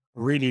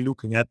really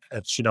looking at,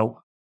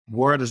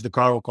 where does the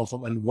cargo come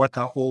from and what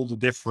are all the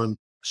different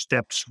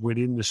steps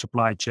within the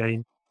supply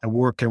chain and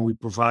where can we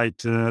provide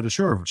the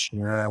service?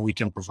 We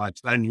can provide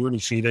an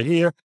Unifeeder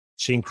here,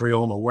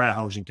 Syncreon or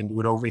warehousing can do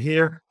it over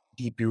here,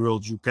 DP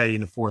World UK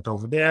in the port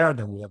over there.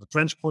 Then we have a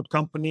transport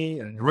company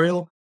and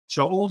rail.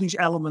 So all these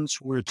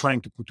elements we're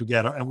trying to put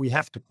together, and we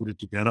have to put it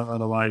together.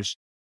 Otherwise,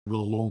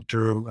 long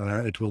term,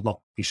 it will not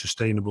be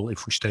sustainable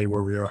if we stay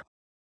where we are.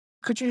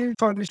 Could you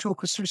finally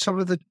talk us through some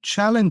of the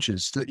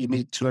challenges that you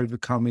need to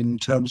overcome in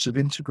terms of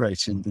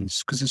integrating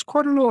these? Because there's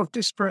quite a lot of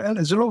disparate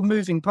elements, there's a lot of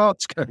moving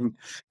parts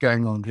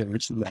going on here,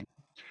 isn't there?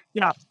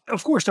 Yeah,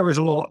 of course, there is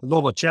a lot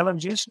of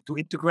challenges to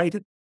integrate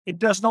it. It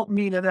does not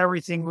mean that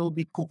everything will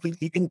be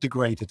completely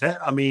integrated.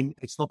 I mean,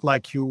 it's not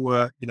like you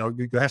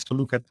have to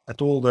look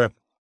at all the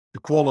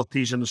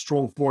qualities and the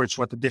strong points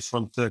what the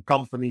different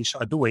companies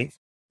are doing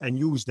and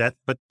use that.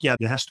 But yeah,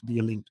 there has to be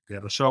a link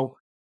together. So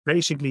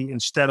basically,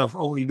 instead of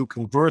only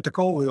looking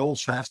vertical, we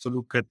also have to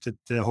look at it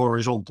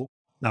horizontal.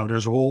 Now,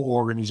 there's a whole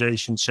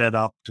organization set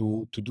up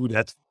to do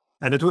that.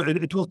 And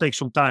it will take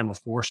some time,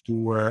 of course,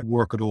 to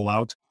work it all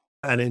out.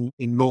 And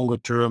in longer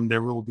term,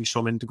 there will be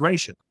some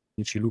integration.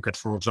 If you look at,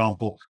 for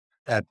example,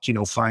 at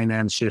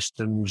finance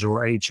systems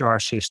or HR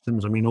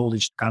systems, I mean, all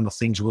these kind of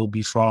things will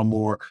be far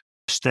more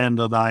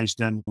standardized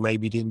than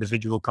maybe the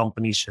individual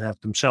companies have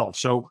themselves.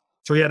 So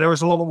yeah, there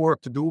is a lot of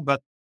work to do,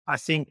 but I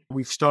think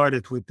we've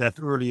started with that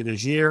earlier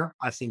this year.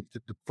 I think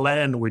that the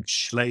plan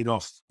which laid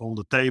off on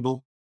the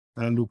table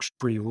looks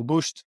pretty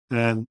robust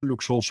and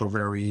looks also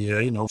very,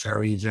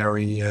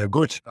 very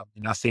good. I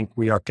mean, I think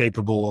we are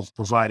capable of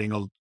providing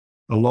a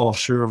lot of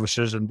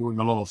services and doing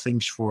a lot of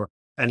things for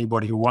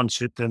anybody who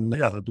wants it. And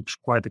yeah, that looks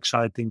quite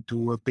exciting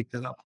to pick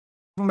that up.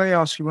 May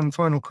I ask you one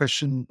final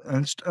question,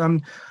 Ernst?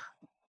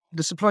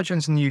 The supply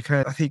chains in the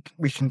UK, I think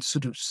we can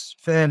sort of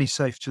fairly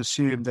safe to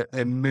assume that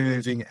they're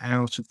moving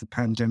out of the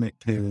pandemic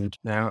period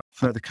now,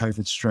 further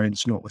COVID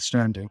strains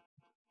notwithstanding.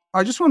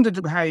 I just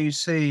wondered how you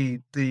see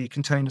the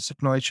container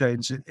supply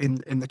chains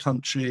in the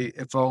country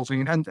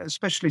evolving, and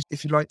especially,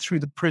 if you like, through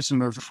the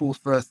prism of the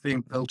fourth berth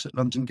being built at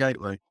London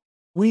Gateway.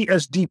 We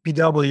as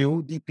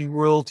DP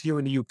World here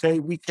in the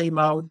UK, we came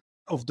out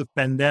of the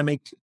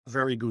pandemic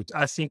very good.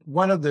 I think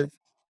one of the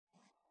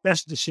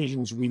best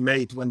decisions we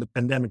made when the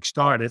pandemic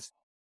started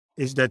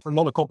is that a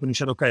lot of companies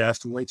said, okay, I have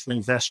to wait for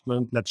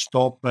investment. Let's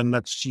stop and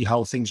let's see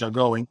how things are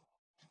going.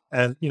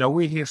 And,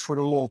 we're here for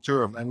the long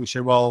term. And we say,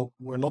 well,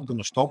 we're not going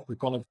to stop. We're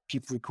going to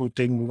keep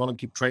recruiting. We want to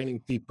keep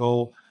training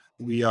people.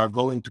 We are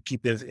going to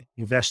keep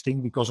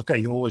investing because, okay,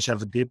 you always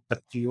have a dip,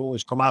 but you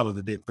always come out of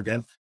the dip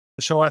again.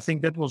 So I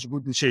think that was a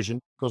good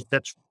decision because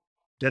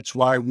that's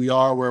why we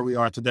are where we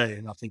are today.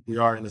 And I think we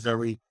are in a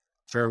very,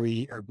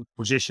 very good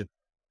position.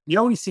 The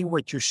only thing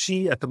what you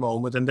see at the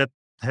moment, and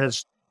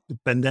the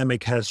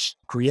pandemic has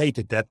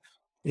created that,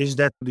 is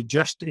that the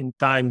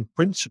just-in-time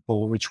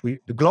principle,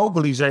 the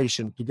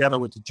globalization together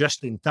with the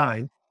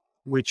just-in-time,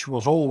 which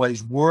was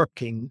always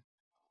working,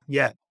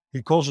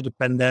 because of the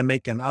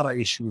pandemic and other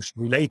issues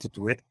related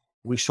to it,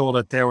 we saw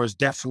that there was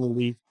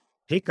definitely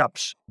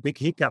big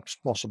hiccups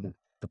possible.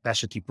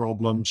 Capacity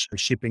problems,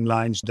 shipping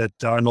lines that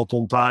are not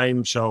on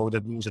time. So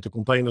that means that the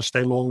containers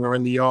stay longer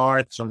in the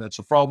yard. So that's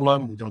a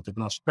problem. We don't have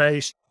enough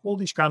space. All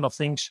these kind of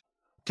things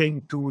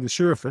came to the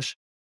surface.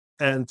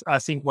 And I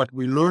think what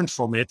we learned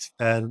from it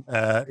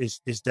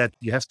is that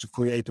you have to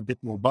create a bit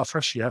more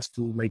buffers. You have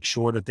to make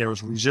sure that there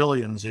is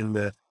resilience in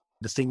the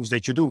things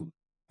that you do.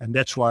 And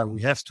that's why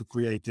we have to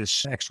create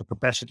this extra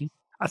capacity.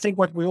 I think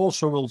what we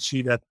also will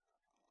see that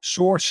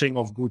sourcing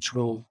of goods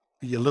will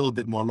be a little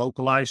bit more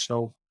localized.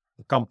 So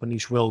the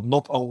companies will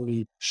not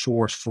only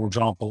source, for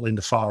example, in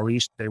the Far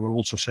East, they will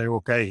also say,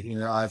 okay,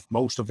 I have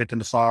most of it in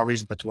the Far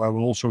East, but I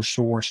will also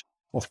source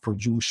of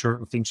producer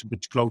things a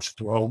bit closer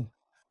to home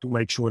to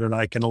make sure that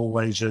I can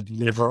always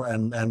deliver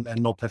and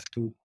not have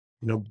to,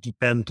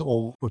 depend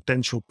on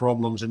potential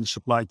problems in the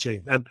supply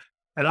chain. And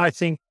And I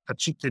think,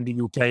 particularly in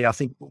the UK, I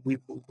think we've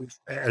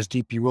as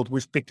DP World,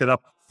 we've picked it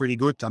up pretty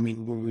good. I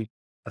mean,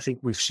 I think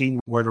we've seen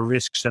where the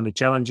risks and the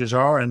challenges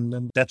are,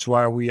 and that's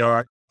why we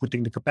are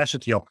putting the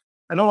capacity up.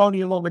 And not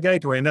only along the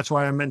gateway, and that's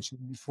why I mentioned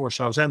before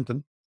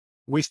Southampton.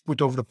 We've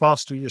put over the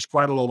past 2 years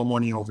quite a lot of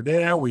money over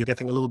there. We're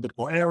getting a little bit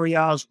more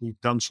areas. We've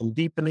done some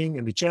deepening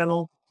in the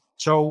channel.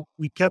 So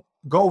we kept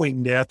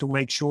going there to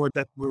make sure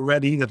that we're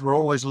ready, that we're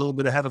always a little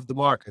bit ahead of the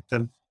market.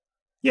 And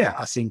yeah,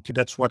 I think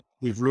that's what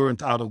we've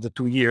learned out of the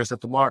 2 years,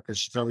 that the market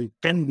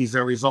can be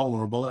very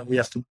vulnerable, and we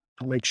have to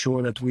make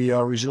sure that we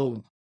are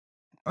resilient.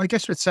 I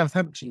guess with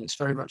Southampton, it's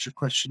very much a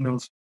question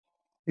of,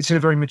 it's in a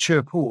very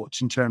mature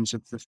port in terms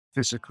of the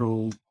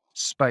physical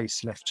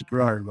space left to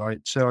grow, right?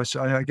 So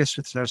I guess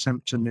with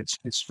Southampton,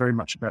 it's very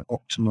much about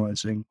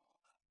optimizing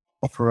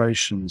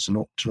operations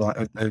and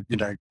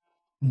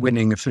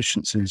winning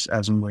efficiencies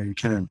as and where you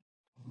can.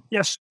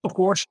 Yes, of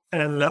course.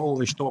 And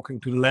always talking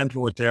to the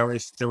landlord there,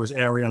 if there was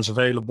areas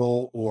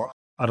available or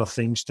other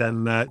things,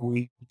 then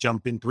we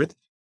jump into it.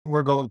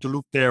 We're going to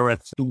look there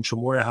at doing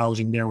some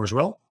warehousing there as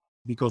well,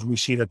 because we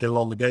see that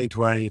along the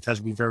gateway, it has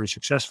been very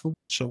successful.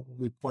 So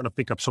we want to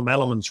pick up some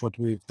elements, what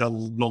we've done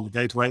along the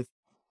gateway,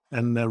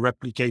 and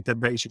replicate that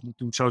basically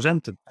to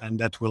Southampton. And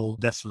that will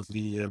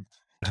definitely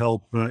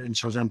help in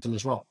Southampton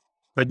as well.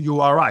 But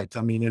you are right.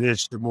 I mean, it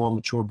is the more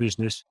mature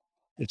business.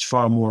 It's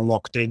far more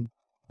locked in.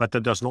 But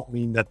that does not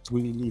mean that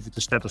we leave it the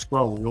status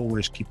quo. We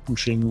always keep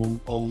pushing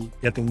on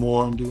getting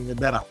more and doing it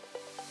better.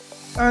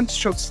 And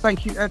Schultz,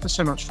 thank you ever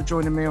so much for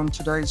joining me on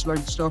today's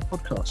Lodestar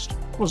podcast.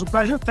 It was a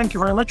pleasure. Thank you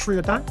very much for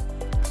your time.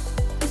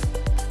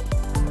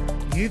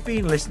 You've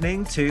been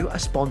listening to a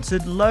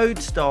sponsored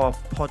Lodestar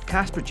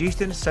podcast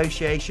produced in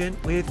association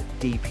with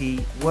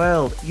DP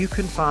World. You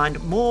can find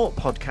more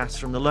podcasts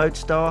from the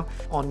Lodestar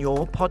on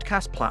your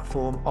podcast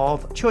platform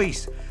of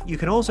choice. You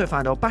can also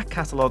find our back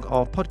catalogue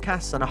of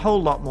podcasts and a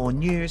whole lot more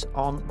news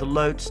on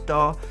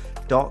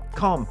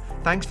thelodestar.com.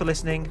 Thanks for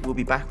listening. We'll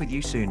be back with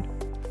you soon.